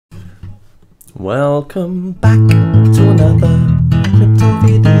Welcome back to another crypto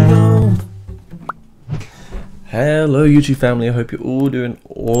video. Hello YouTube family, I hope you're all doing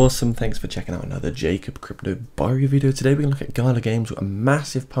awesome. Thanks for checking out another Jacob Crypto Bio video. Today we're going to look at Gala Games with a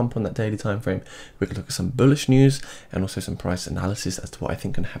massive pump on that daily time frame. We're going to look at some bullish news and also some price analysis as to what I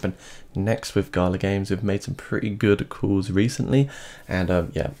think can happen next with Gala Games. We've made some pretty good calls recently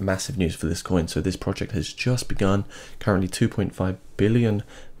and yeah, massive news for this coin. So this project has just begun, currently 2.5 billion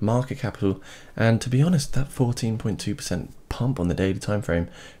market capital, and to be honest, that 14.2% pump on the daily time frame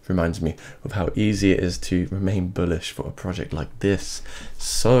reminds me of how easy it is to remain bullish for a project like this.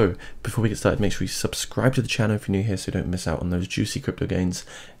 So before we get started, make sure you subscribe to the channel if you're new here so you don't miss out on those juicy crypto gains,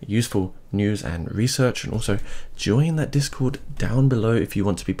 useful news and research, and also join that Discord down below if you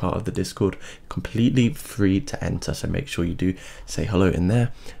want to be part of the Discord. Completely free to enter, so make sure you do say hello in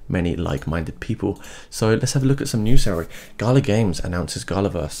there. Many like-minded people. So let's have a look at some news. Gala Games announces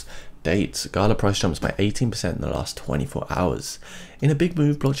Galaverse dates. Gala price jumps by 18% in the last 24 hours. In a big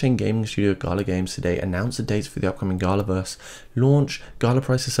move, blockchain gaming studio Gala Games today announced the dates for the upcoming Galaverse launch. Gala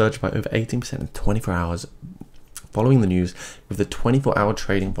prices surged by over 18% in 24 hours following the news, with the 24-hour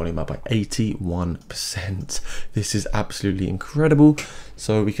trading volume up by 81%. This is absolutely incredible.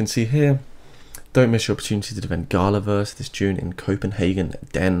 So we can see here, don't miss your opportunity to defend Galaverse this June in Copenhagen,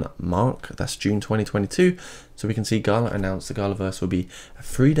 Denmark. That's June 2022. So we can see Gala announced the Galaverse will be a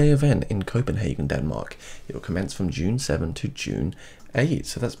 3-day event in Copenhagen, Denmark. It will commence from June 7 to June 8.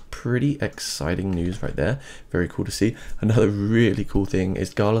 So that's pretty exciting news right there. Very cool to see. Another really cool thing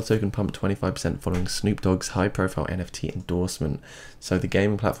is Gala token pumped 25% following Snoop Dogg's high profile NFT endorsement. So the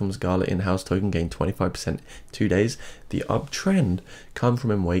gaming platform's Gala in-house token gained 25% 2 days. The uptrend come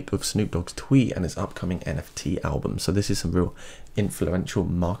from in wake of Snoop Dogg's tweet and his upcoming NFT album. So this is some real influential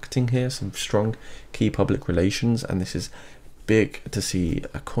marketing here, some strong key public relations, and this is big to see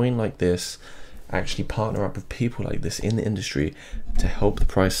a coin like this actually partner up with people like this in the industry to help the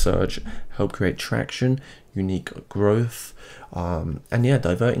price surge, help create traction, unique growth, and yeah,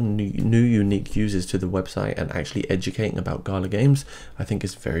 diverting new unique users to the website and actually educating about Gala Games, I think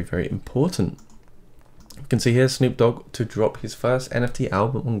is very, very important. You can see here Snoop Dogg to drop his first NFT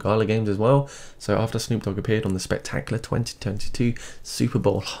album on Gala Games as well. So after Snoop Dogg appeared on the spectacular 2022 Super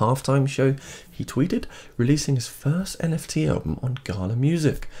Bowl halftime show, he tweeted releasing his first NFT album on Gala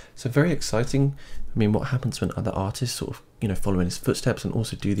Music. So very exciting. I mean, what happens when other artists sort of, you know, follow in his footsteps and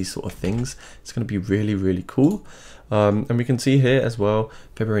also do these sort of things? It's going to be really, really cool. And we can see here as well,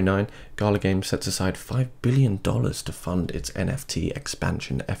 February 9, Gala Games sets aside $5 billion to fund its NFT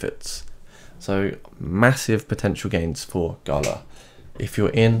expansion efforts. So massive potential gains for Gala. If you're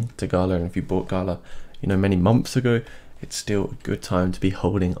into Gala and if you bought Gala, you know, many months ago, it's still a good time to be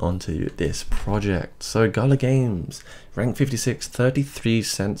holding onto this project. So Gala Games, rank 56, 33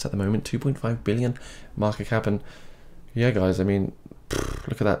 cents at the moment, 2.5 billion market cap. And yeah, guys, I mean,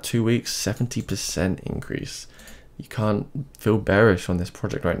 look at that, 2 weeks, 70% increase. You can't feel bearish on this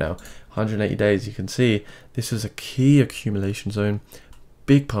project right now. 180 days, you can see this is a key accumulation zone.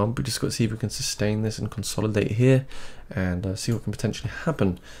 Big pump. We just got to see if we can sustain this and consolidate here and see what can potentially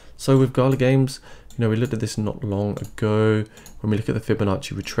happen. So with Gala Games, you know, we looked at this not long ago. When we look at the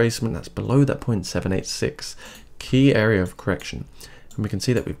Fibonacci retracement, that's below that 0.786 key area of correction, and we can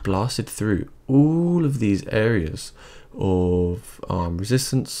see that we've blasted through all of these areas of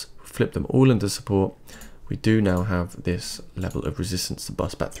resistance, flipped them all into support. We do now have this level of resistance to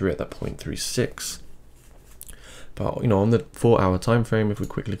bust back through at that 0.36. But you know, on the 4-hour time frame, if we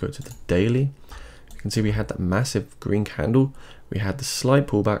quickly go to the daily, you can see we had that massive green candle. We had the slight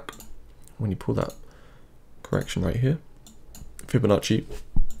pullback when you pull that correction right here, Fibonacci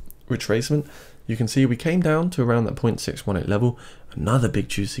retracement. You can see we came down to around that 0.618 level. Another big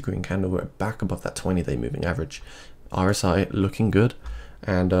juicy green candle. We're back above that 20-day moving average. RSI looking good.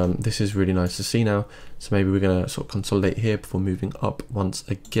 And this is really nice to see now. So maybe we're going to sort of consolidate here before moving up once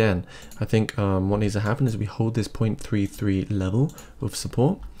again. I think what needs to happen is we hold this 0.33 level of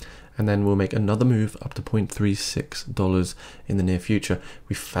support, and then we'll make another move up to $0.36 in the near future.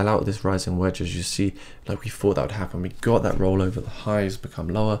 We fell out of this rising wedge, as you see, like we thought that would happen. We got that rollover, the highs become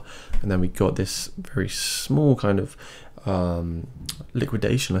lower, and then we got this very small kind of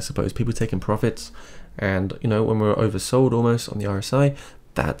liquidation, I suppose, people taking profits. And you know, when we were oversold almost on the RSI,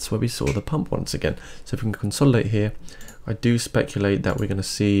 that's where we saw the pump once again. So if we can consolidate here, I do speculate that we're going to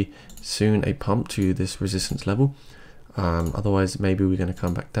see soon a pump to this resistance level. Otherwise, maybe we're going to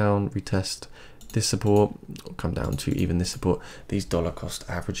come back down, retest this support, or come down to even this support, these dollar cost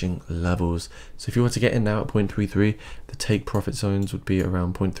averaging levels. So if you were to get in now at 0.33, the take profit zones would be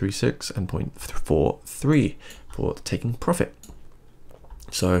around 0.36 and 0.43 for taking profit.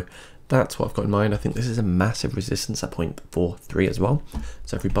 So that's what I've got in mind. I think this is a massive resistance at 0.43 as well.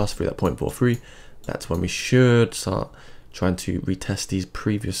 So if we bust through that 0.43, that's when we should start trying to retest these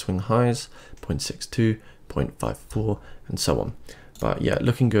previous swing highs, 0.62, 0.54, and so on. But yeah,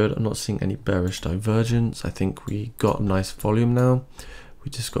 looking good. I'm not seeing any bearish divergence. I think we got a nice volume now. We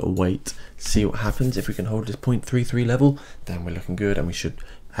just got to wait, see what happens. If we can hold this 0.33 level, then we're looking good, and we should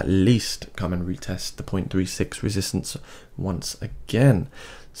at least come and retest the 0.36 resistance once again.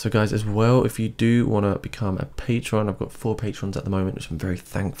 So guys, as well, if you do want to become a patron, I've got 4 patrons at the moment, which I'm very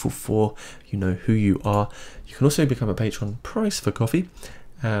thankful for. You know who you are. You can also become a patron, price for coffee.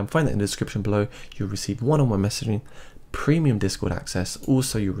 Find that in the description below. You'll receive one-on-one messaging, premium Discord access.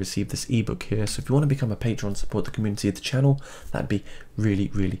 Also, you'll receive this ebook here. So if you want to become a patron, support the community of the channel, that'd be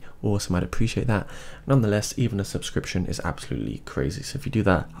really awesome. I'd appreciate that. Nonetheless, even a subscription is absolutely crazy. So if you do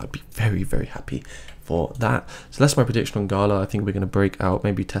that, I'd be very happy for that. So that's my prediction on Gala. I think we're going to break out,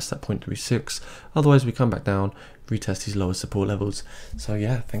 maybe test that 0.36. Otherwise, we come back down, retest these lower support levels. So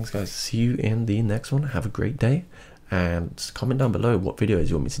yeah, thanks guys. See you in the next one. Have a great day, and comment down below what videos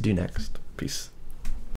you want me to do next. Peace.